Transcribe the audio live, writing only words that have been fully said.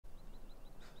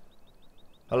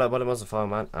Hello, my name is the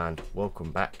Fireman, and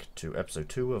welcome back to episode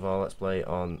 2 of our Let's Play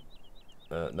on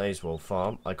Knaveswell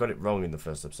Farm. I got it wrong in the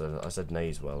first episode. I said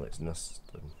Knaveswell, it's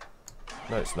Nuston.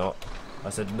 No, it's not. I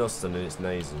said Nuston and it's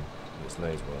Nazen. It's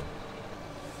Knaveswell.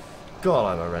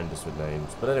 God, I'm horrendous with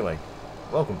names. But anyway,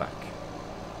 welcome back.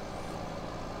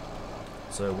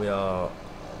 So we are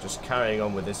just carrying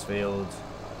on with this field.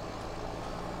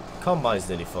 Combine's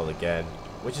nearly full again,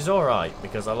 which is alright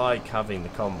because I like having the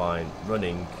combine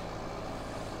running.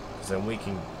 Then we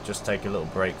can just take a little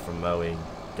break from mowing,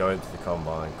 go into the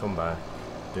combine, come back,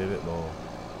 do a bit more.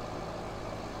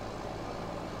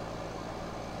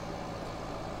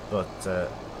 But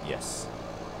yes,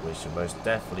 we should most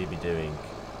definitely be doing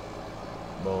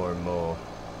more and more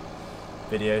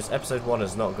videos. Episode 1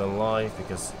 has not gone live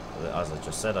because, as I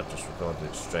just said, I've just recorded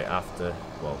it straight after,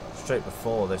 well, straight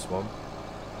before this one.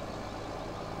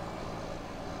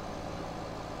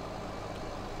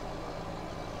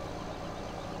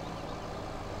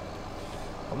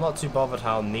 I'm not too bothered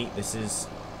how neat this is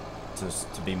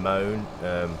to be mown.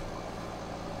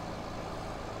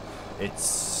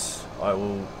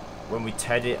 When we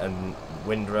ted it and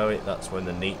windrow it, that's when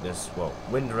the neatness, well,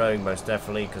 windrowing most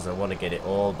definitely because I want to get it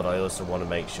all, but I also want to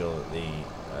make sure that the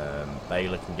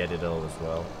baler can get it all as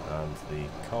well, and the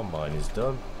combine is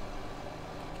done.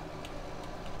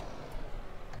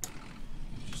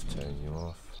 Just turn you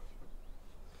off.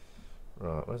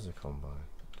 Right, where's the combine?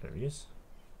 There he is.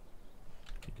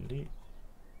 Delete.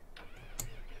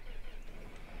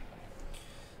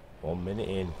 1 minute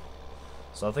in.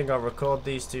 So I think I'll record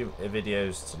these two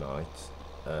videos tonight.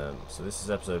 So this is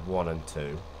episode 1 and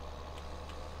 2.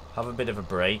 Have a bit of a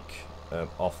break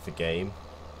off the game.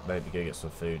 Maybe go get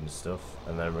some food and stuff.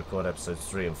 And then record episodes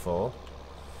 3 and 4.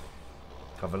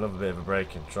 Have another bit of a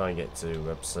break and try and get to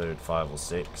episode 5 or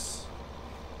 6.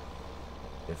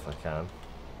 If I can.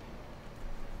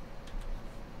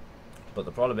 But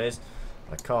the problem is,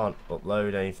 I can't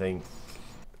upload anything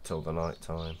till the night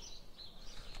time.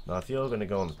 Now, if you're going to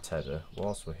go on the tedder,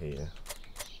 whilst we're here,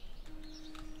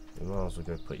 we might as well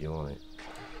go put you on it.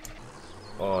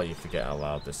 Oh, you forget how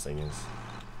loud this thing is.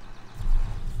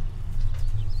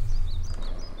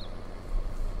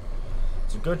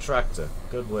 It's a good tractor,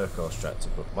 good workhorse tractor,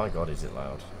 but my god, is it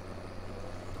loud.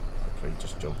 Quickly,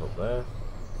 just jump up there.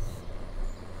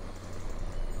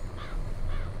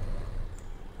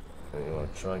 And you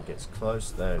want to try and get as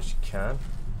close there as you can.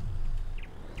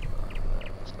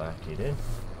 Back it in.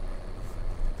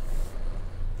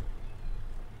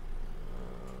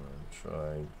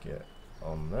 Try and get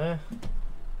on there.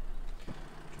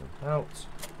 Jump out.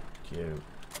 Q,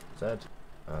 Z,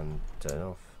 and turn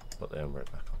off. Put the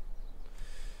handbrake back on.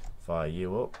 Fire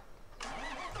you up.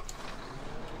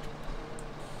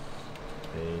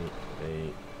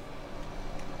 B.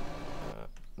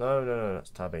 No, that's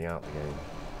tabbing out the game.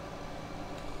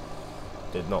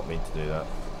 Did not mean to do that.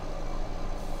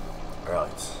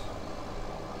 Right.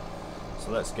 So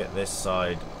let's get this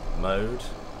side mowed.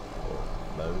 Or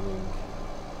mowing.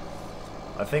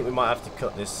 I think we might have to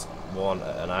cut this one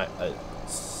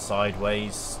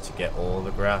sideways to get all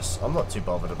the grass. I'm not too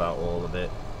bothered about all of it.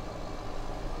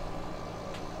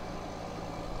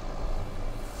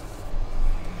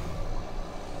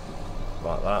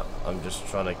 Like that. I'm just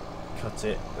trying to cut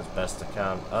it as best I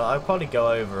can. I'll probably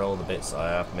go over all the bits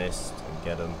I have missed and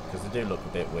get them because they do look a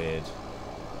bit weird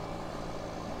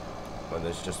when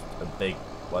there's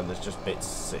just bits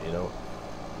sitting up.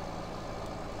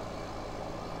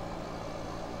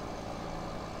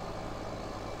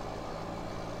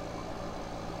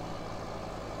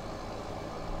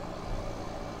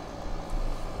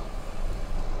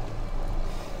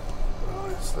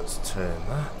 Right, so let's turn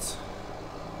that.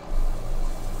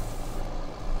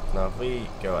 Now if we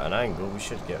go at an angle, we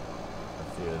should get a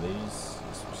few of these.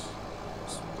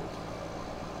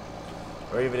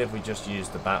 Or even if we just use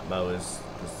the bat mowers,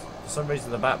 because for some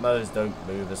reason the bat mowers don't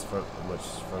move as much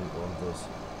as front one does.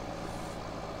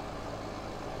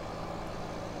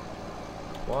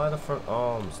 Why are the front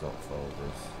arms not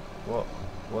folded?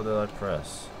 What did I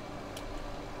press?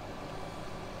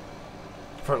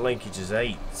 Front linkage is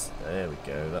 8. There we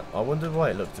go. I wonder why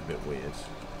it looked a bit weird.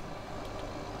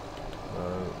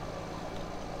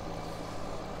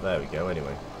 There we go,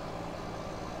 anyway.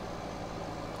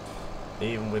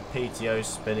 Even with PTO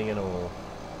spinning and all.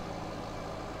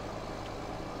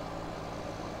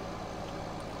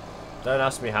 Don't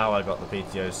ask me how I got the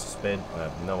PTOs to spin. I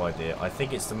have no idea. I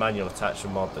think it's the manual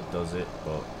attachment mod that does it,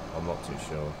 but I'm not too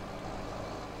sure.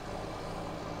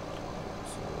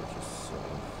 So we'll just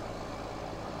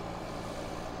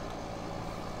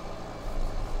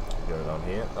go down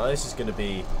here. Now this is going to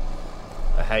be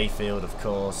a hay field, of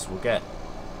course. We'll get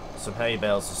some hay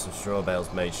bales and some straw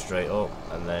bales made straight up,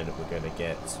 and then we're going to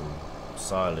get some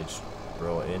silage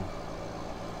brought in.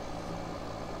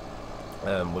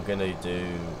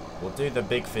 We'll do the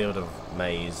big field of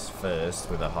maize first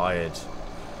with a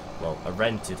a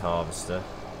rented harvester,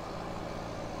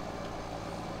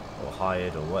 or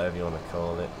hired, or whatever you want to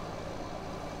call it.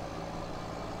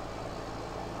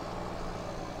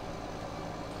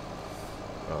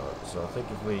 Alright, so I think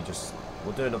if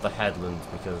we'll do another headland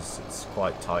because it's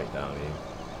quite tight down here.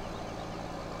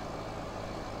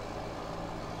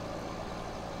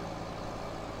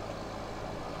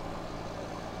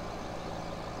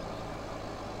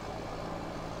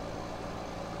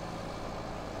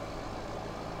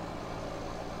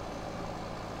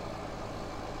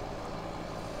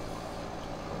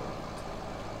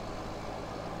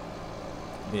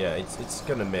 Yeah, it's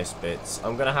gonna miss bits.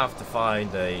 I'm gonna have to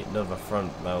find another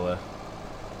front mower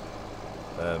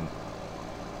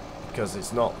because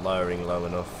it's not lowering low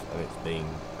enough and it's being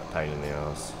a pain in the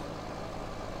arse.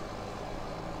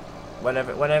 When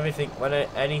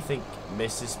anything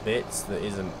misses bits that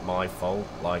isn't my fault,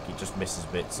 like it just misses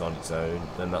bits on its own,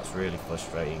 then that's really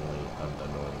frustratingly and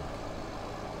annoying.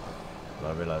 And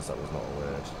I realised that was not a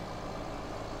word.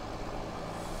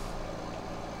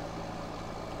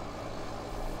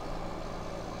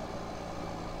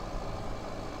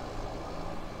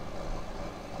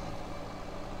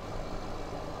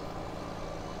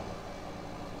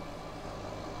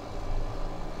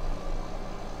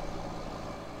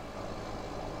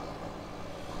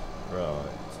 Right,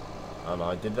 and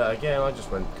I did that again. I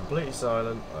just went completely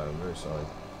silent. I'm very sorry.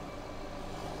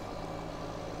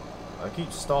 I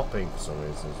keep stopping for some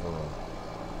reason as well.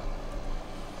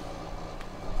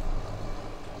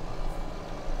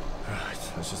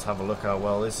 Right, let's just have a look how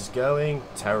well this is going.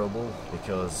 Terrible,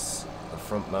 because the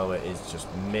front mower is just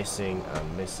missing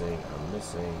and missing and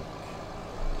missing.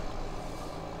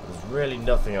 There's really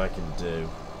nothing I can do.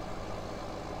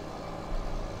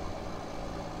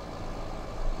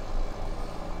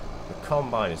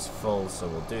 Combine is full, so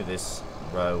we'll do this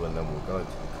row and then we'll go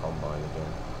into the combine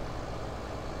again.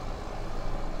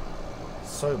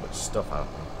 So much stuff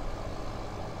happening.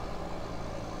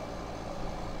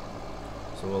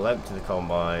 So we'll empty the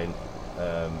combine,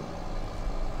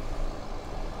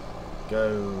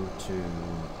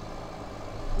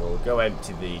 we'll go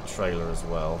empty the trailer as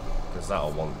well, because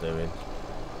that'll want doing.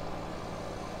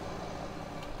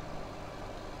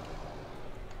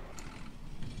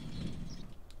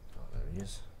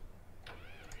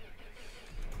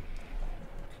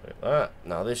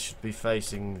 Now this should be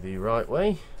facing the right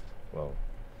way. Well,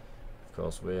 of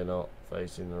course we're not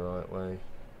facing the right way.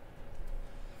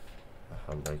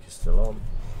 The handbrake is still on.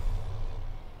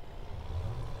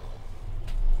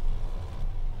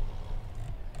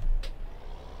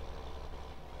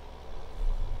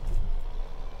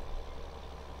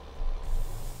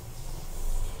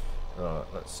 Right,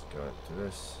 let's go into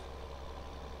this.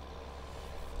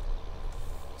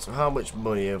 So how much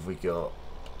money have we got?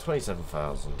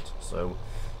 27,000. So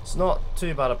it's not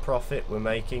too bad a profit we're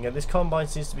making, and this combine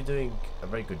seems to be doing a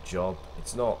very good job.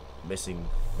 It's not missing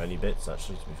many bits,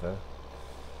 actually, to be fair,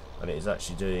 and it is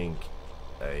actually doing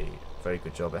a very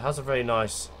good job. It has a very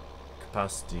nice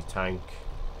capacity tank.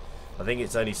 I think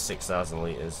it's only 6,000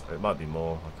 litres. It might be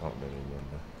more, I can't really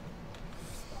remember.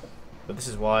 But this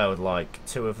is why I would like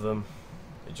 2 of them.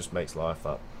 It just makes life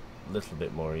that little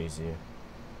bit more easier.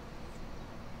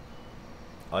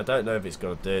 I don't know if it's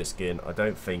got a dirt skin. I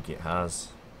don't think it has,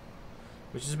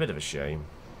 which is a bit of a shame.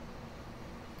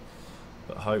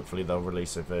 But hopefully they'll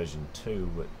release a version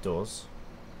 2 that does.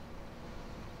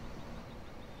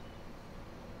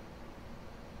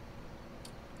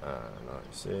 Uh,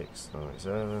 96,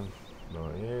 97,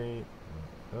 98,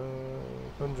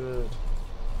 100.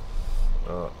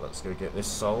 Alright, let's go get this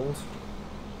sold.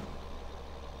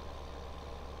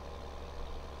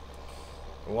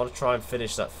 I want to try and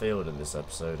finish that field in this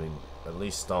episode and at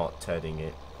least start tedding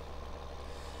it.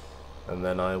 And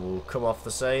then I will come off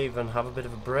the save and have a bit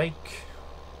of a break.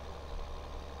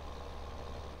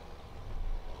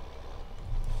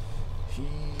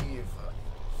 Heave.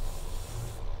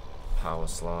 Power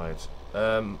slide.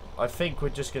 I think we're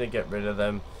just going to get rid of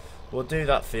them. We'll do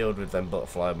that field with them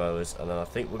butterfly mowers, and then I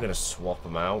think we're going to swap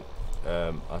them out.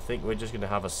 I think we're just going to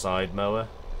have a side mower.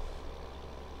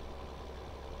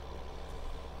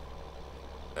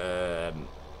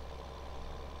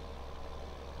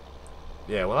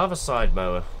 Yeah, we'll have a side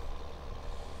mower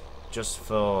just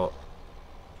for,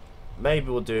 maybe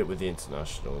we'll do it with the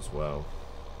International as well.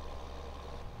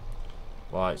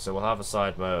 Right, so we'll have a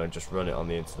side mower and just run it on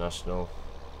the International,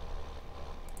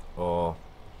 or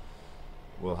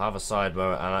we'll have a side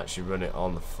mower and actually run it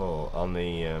on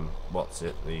the what's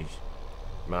it, the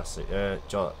massive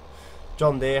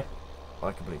John Deere.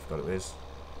 I completely forgot it is.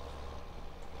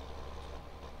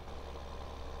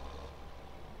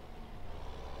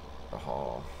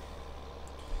 Oh.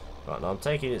 Right, now I'm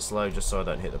taking it slow just so I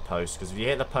don't hit the post, because if you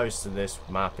hit the post in this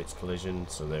map it's collision,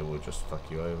 so they will just fuck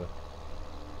you over.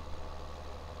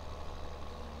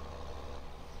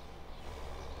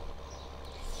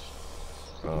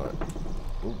 Right.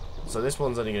 Ooh. So this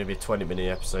one's only going to be a 20-minute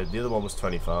episode. The other one was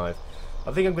 25.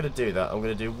 I think I'm going to do that. I'm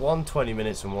going to do 1 20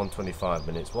 minutes and 1 25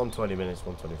 minutes. 1 20 minutes,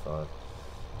 1 25.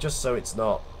 Just so it's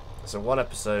not... So one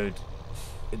episode...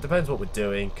 It depends what we're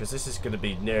doing, because this is going to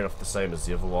be near enough the same as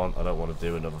the other one. I don't want to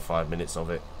do another 5 minutes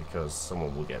of it, because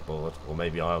someone will get bored. Or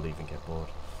maybe I'll even get bored.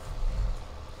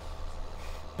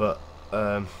 But,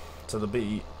 so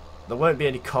there won't be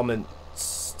any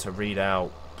comments to read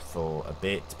out for a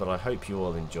bit, but I hope you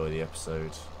all enjoy the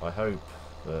episode. I hope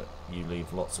that you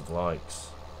leave lots of likes,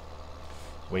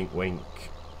 wink wink,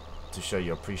 to show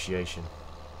your appreciation.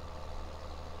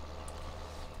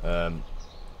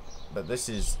 But this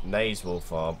is Knaveswell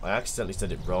Farm. I accidentally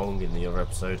said it wrong in the other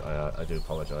episode. I do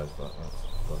apologise about that,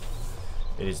 but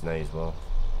it is Knaveswell.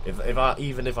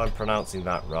 Even if I'm pronouncing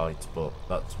that right, but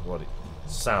that's what it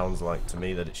sounds like to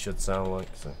me that it should sound like.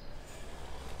 So.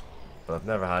 But I've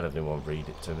never had anyone read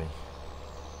it to me.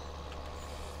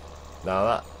 Now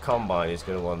that combine is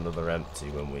going to want another empty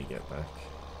when we get back.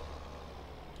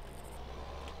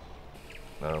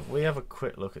 Now if we have a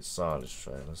quick look at silage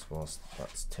trailers whilst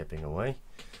that's tipping away.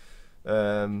 We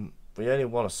only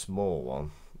want a small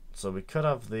one, so we could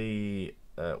have the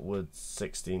Wood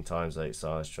 16x8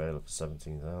 silage trailer for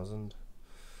 17,000,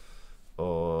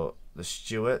 or the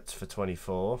Stewart for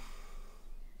 24.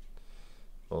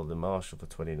 Or the Marshall for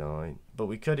 29, but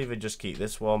we could even just keep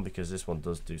this one because this one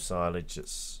does do silage.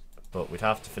 But we'd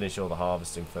have to finish all the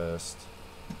harvesting first.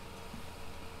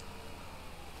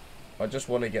 I just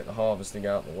want to get the harvesting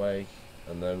out of the way,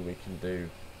 and then we can do.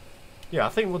 Yeah, I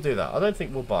think we'll do that. I don't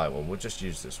think we'll buy one. We'll just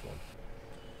use this one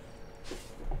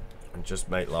and just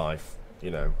make life.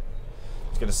 You know,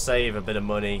 it's going to save a bit of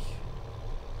money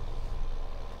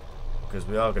because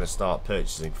we are going to start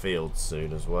purchasing fields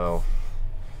soon as well.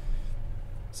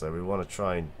 So we want to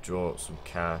try and draw up some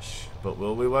cash, but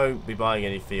we won't be buying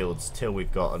any fields till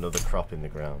we've got another crop in the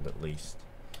ground at least.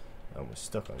 And we're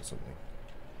stuck on something.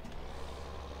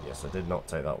 Yes, I did not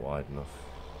take that wide enough.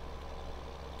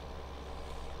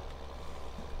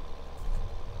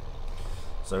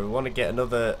 So we want to get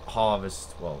another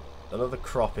harvest, well, another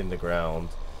crop in the ground,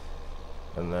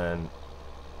 and then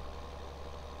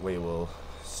we will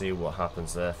see what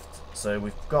happens left. So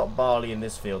we've got barley in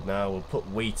this field now. We'll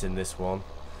put wheat in this one,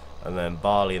 and then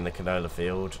barley in the canola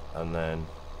field, and then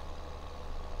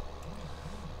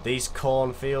these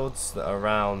corn fields that are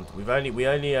around. We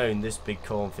only own this big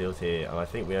cornfield here, and I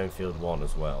think we own field 1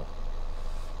 as well.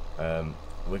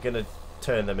 We're gonna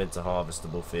turn them into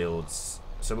harvestable fields.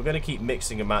 So we're gonna keep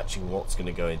mixing and matching what's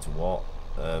gonna go into what,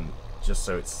 just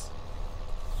so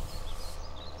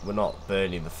we're not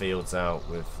burning the fields out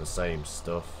with the same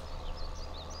stuff.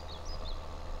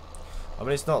 I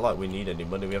mean, it's not like we need any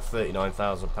money. We have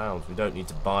 £39,000. We don't need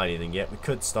to buy anything yet. We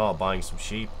could start buying some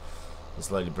sheep and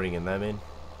slowly bringing them in.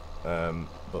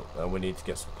 But we need to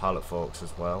get some pallet forks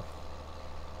as well.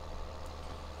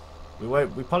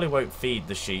 We probably won't feed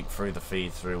the sheep through the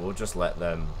feed through. We'll just let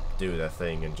them do their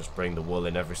thing and just bring the wool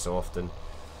in every so often.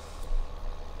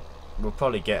 We'll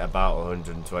probably get about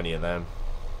 120 of them.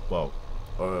 Well,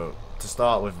 to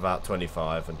start with about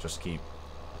 25 and just keep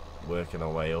working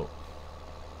our way up.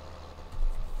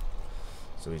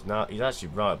 So he's actually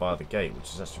right by the gate, which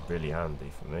is actually really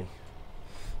handy for me.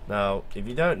 Now, if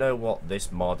you don't know what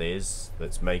this mod is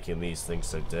that's making these things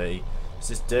so dirty, it's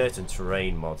this dirt and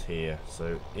terrain mod here.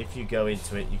 So if you go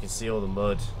into it, you can see all the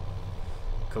mud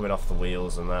coming off the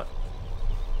wheels and that,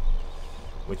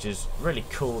 which is really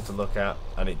cool to look at,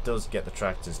 and it does get the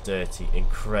tractors dirty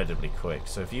incredibly quick.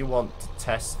 So if you want to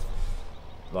test,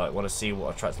 like want to see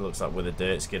what a tractor looks like with a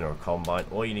dirt skin or a combine,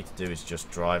 all you need to do is just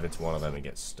drive into one of them and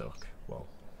get stuck. Well,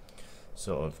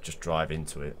 sort of just drive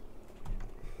into it.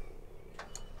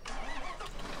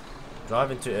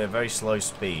 Drive into it at a very slow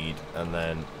speed and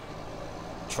then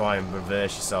try and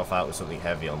reverse yourself out with something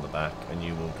heavy on the back, and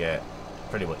you will get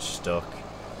pretty much stuck.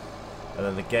 And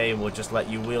then the game will just let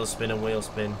you wheel spin and wheel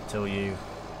spin till you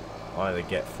either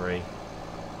get free.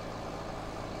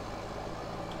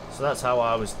 So that's how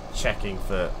I was checking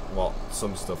for what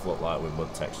some stuff looked like with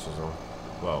mud textures on.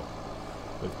 Well,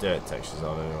 with dirt textures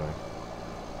on anyway.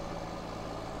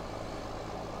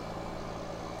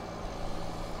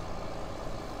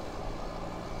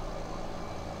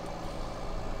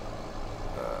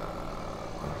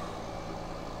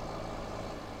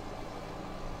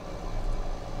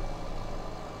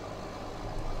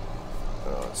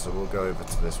 so we'll go over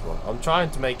to this one. I'm trying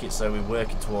to make it so we're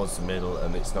working towards the middle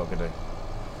and it's not going to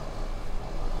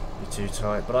be too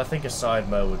tight, but I think a side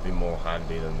mow would be more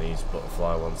handy than these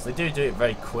butterfly ones. They do it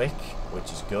very quick,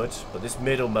 which is good, but this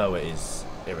middle mower is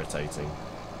irritating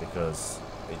because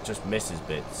it just misses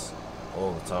bits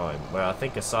all the time, where I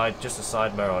think just a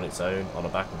side mower on its own on the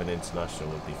back of an International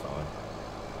would be fine.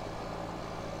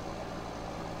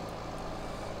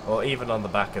 Or even on the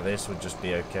back of this would just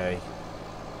be okay.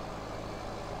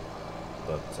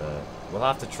 But we'll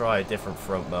have to try a different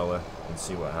front mower and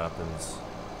see what happens.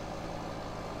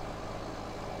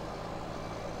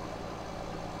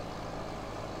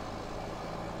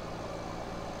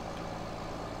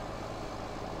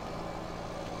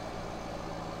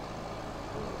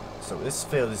 So this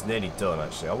field is nearly done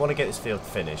actually. I want to get this field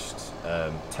finished,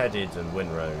 tedded and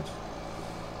windrowed.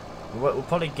 We'll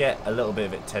probably get a little bit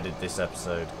of it tedded this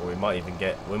episode, or we might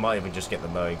even just get the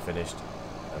mowing finished,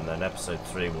 and then episode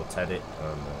 3 we'll ted it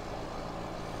and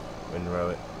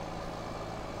windrow it.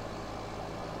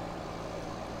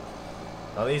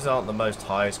 Now these aren't the most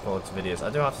highest quality videos.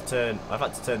 I've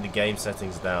had to turn the game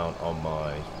settings down on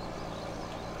my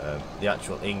the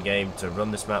actual in-game to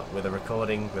run this map with a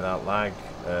recording without lag,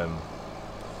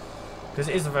 because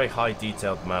it is a very high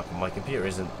detailed map and my computer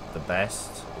isn't the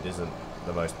best. It isn't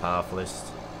the most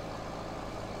powerfulest,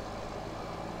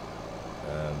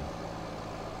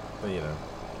 but you know.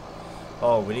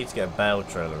 Oh, we need to get a bale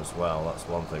trailer as well. That's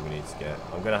one thing we need to get.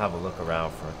 I'm going to have a look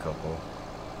around for a couple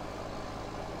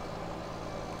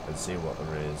and see what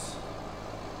there is.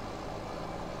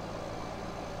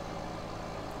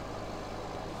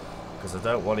 Because I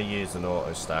don't want to use an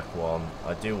auto stack one.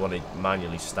 I do want to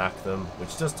manually stack them,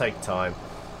 which does take time.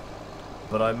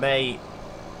 But I may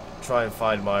try and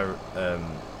find my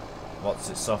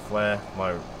software,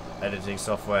 my editing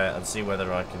software, and see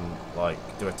whether I can like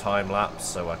do a time lapse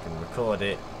so I can record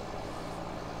the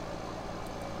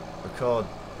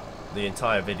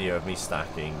entire video of me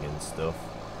stacking and stuff,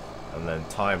 and then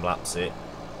time lapse it,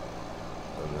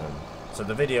 and then so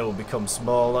the video will become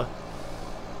smaller,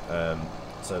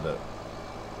 so that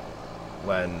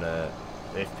when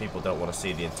if people don't want to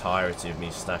see the entirety of me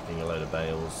stacking a load of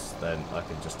bales, then I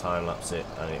can just time lapse it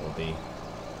and it will be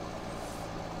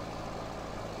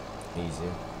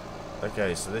easier.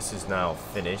 Okay, so this is now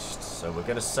finished, so we're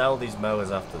going to sell these mowers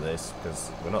after this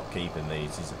because we're not keeping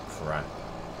these are crap.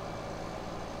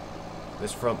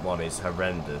 This front one is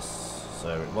horrendous,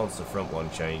 so it wants the front one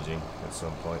changing at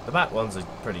some point. The back ones are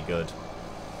pretty good,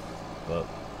 but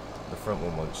the front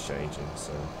one wants changing,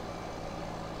 so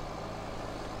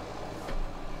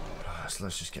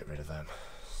let's just get rid of them.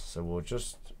 So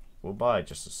we'll buy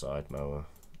just a side mower.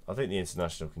 I think the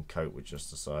International can cope with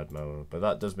just a side mower, but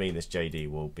that does mean this JD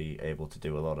will be able to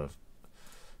do a lot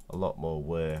more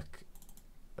work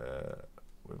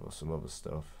with some other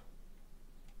stuff.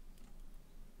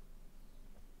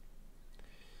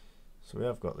 So we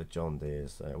have got the John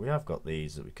Deeres there. We have got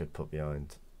these that we could put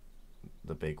behind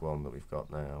the big one that we've got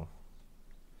now.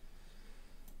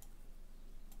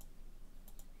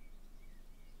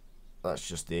 That's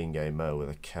just the in-game mower with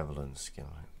a Kevlar skin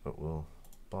on it, but we'll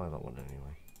buy that one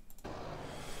anyway.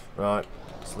 Right,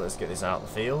 so let's get this out of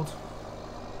the field.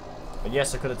 And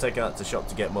yes, I could have taken that to shop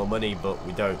to get more money, but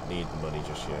we don't need the money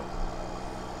just yet.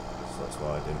 So that's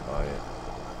why I didn't buy it.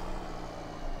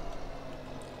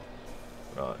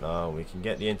 Right, now we can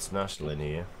get the International in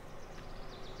here.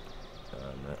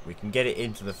 And we can get it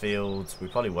into the field. We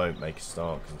probably won't make a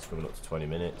start because it's coming up to 20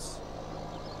 minutes.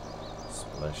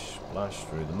 Splash, splash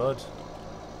through the mud.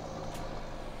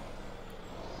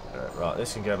 Right,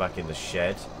 this can go back in the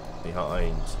shed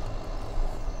behind,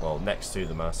 well, next to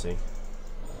the Massey.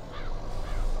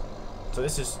 So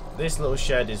this little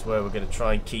shed is where we're going to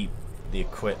try and keep the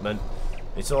equipment.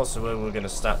 It's also where we're going to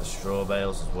stack the straw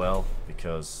bales as well,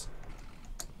 because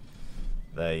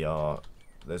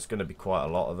there's going to be quite a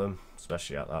lot of them,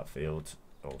 especially at that field.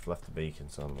 Oh, we've left the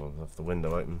beacons on, we've left the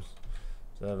window open.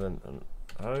 7 and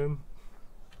home.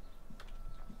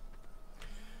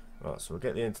 Right, so we'll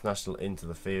get the International into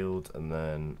the field, and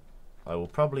then I will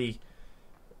probably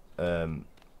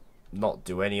not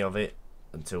do any of it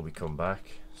until we come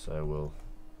back. So we'll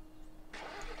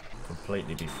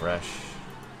completely be fresh.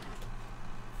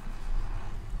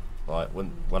 Like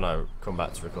when I come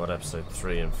back to record episode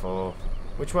 3 and 4,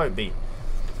 which will be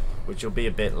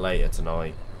a bit later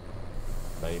tonight,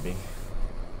 maybe.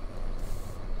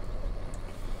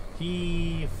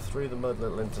 Heave through the mud,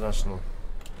 little International.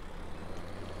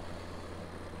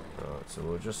 Right, so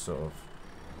we'll just sort of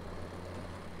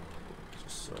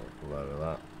lower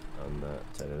that and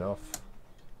turn it off.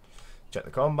 Check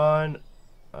the combine,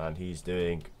 and he's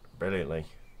doing brilliantly.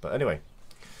 But anyway,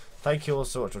 Thank you all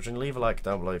so much for watching. Leave a like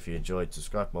down below if you enjoyed.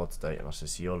 Subscribe more today, and I shall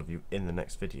see all of you in the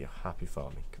next video. Happy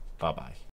farming. Bye bye.